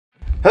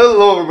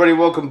Hello everybody,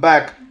 welcome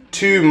back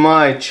to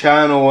my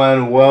channel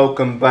and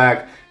welcome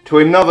back to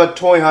another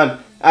toy hunt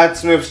at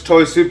Smith's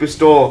Toy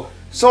Superstore.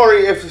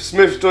 Sorry if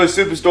Smith's Toy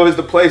Superstore is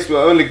the place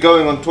we're only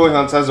going on toy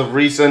hunts as of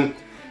recent.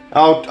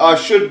 I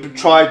should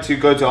try to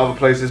go to other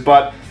places,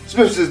 but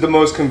Smith's is the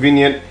most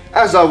convenient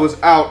as I was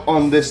out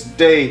on this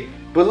day.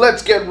 But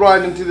let's get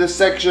right into this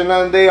section,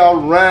 and they are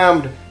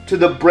rammed to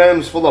the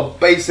brims full of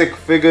basic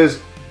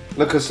figures.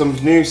 Look at some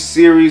new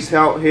series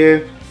out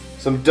here.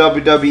 Some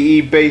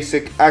WWE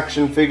basic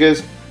action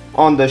figures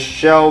on the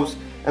shelves,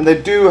 and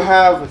they do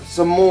have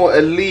some more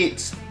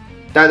elites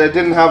that they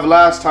didn't have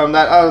last time.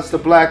 That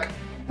Aleister Black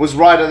was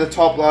right at the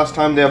top last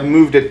time. They have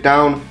moved it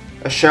down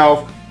a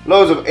shelf.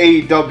 Loads of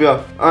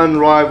AEW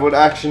unrivaled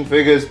action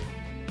figures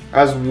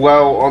as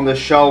well on the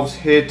shelves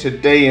here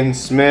today in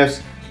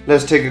Smith's.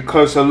 Let's take a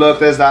closer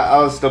look. There's that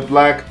Aleister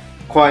Black,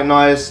 quite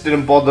nice.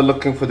 Didn't bother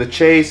looking for the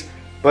chase,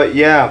 but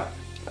yeah,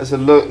 it's a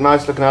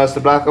nice looking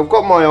Aleister Black. I've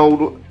got my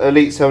old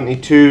Elite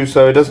 72,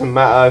 so it doesn't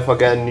matter if I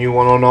get a new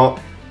one or not.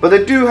 But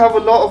they do have a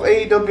lot of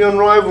AEW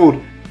Unrivaled.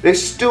 They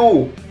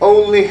still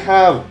only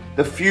have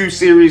the few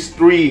Series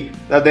 3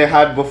 that they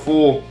had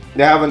before.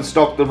 They haven't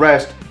stocked the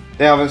rest.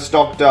 They haven't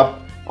stocked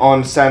up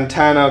on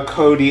Santana,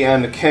 Cody,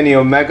 and Kenny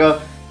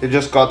Omega. They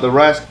just got the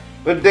rest.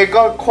 But they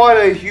got quite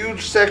a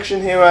huge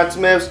section here at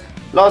Smith's.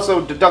 Lots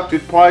of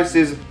deducted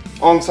prices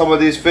on some of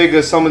these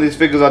figures. Some of these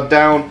figures are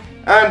down.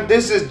 And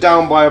this is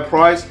down by a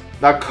price.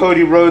 That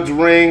Cody Rhodes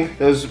ring,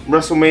 there's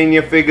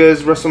WrestleMania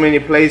figures,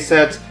 WrestleMania play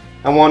sets,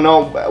 and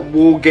whatnot,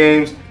 War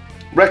Games,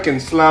 Wrecking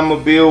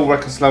Slammobile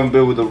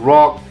with The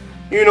Rock,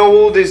 you know,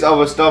 all this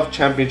other stuff,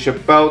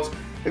 championship belts.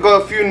 They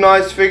got a few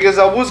nice figures.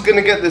 I was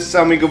gonna get this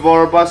Sammy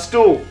Guevara, but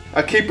still,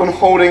 I keep on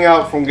holding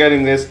out from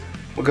getting this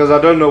because I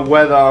don't know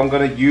whether I'm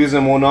gonna use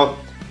them or not.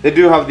 They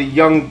do have the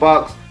Young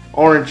Bucks,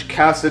 Orange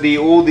Cassidy,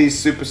 all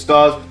these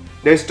superstars.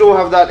 They still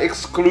have that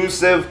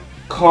exclusive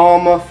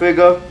Karma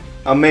figure.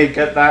 I may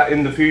get that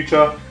in the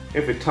future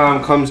if the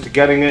time comes to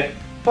getting it.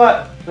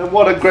 But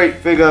what a great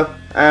figure,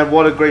 and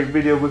what a great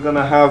video we're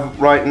gonna have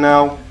right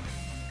now,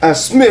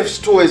 as Smith's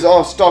toys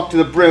are stocked to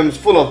the brims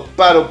full of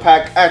battle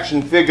pack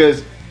action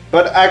figures.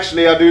 But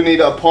actually, I do need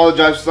to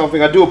apologize for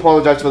something. I do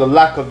apologize for the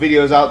lack of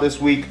videos out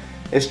this week.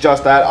 It's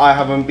just that I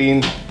haven't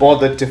been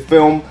bothered to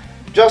film.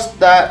 Just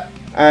that.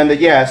 And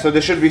yeah, so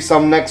there should be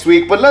some next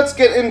week. But let's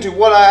get into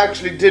what I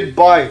actually did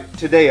buy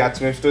today at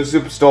Smith's Toy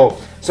Superstore.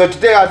 So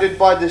today I did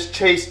buy this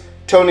Chase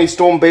Toni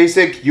Storm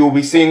basic. You'll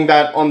be seeing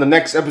that on the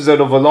next episode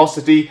of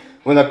Velocity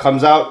when that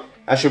comes out.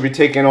 I should be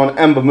taking on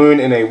Ember Moon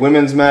in a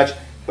women's match.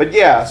 But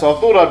yeah, so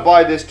I thought I'd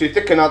buy this to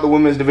thicken out the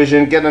women's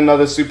division, get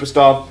another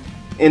superstar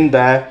in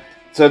there.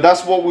 So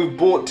that's what we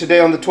bought today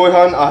on the toy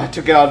hunt. I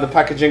took it out of the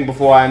packaging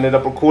before I ended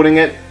up recording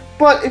it.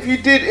 But if you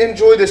did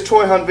enjoy this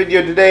toy hunt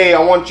video today, I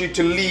want you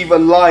to leave a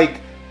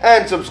like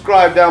and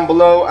subscribe down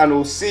below, and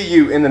we'll see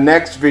you in the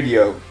next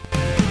video.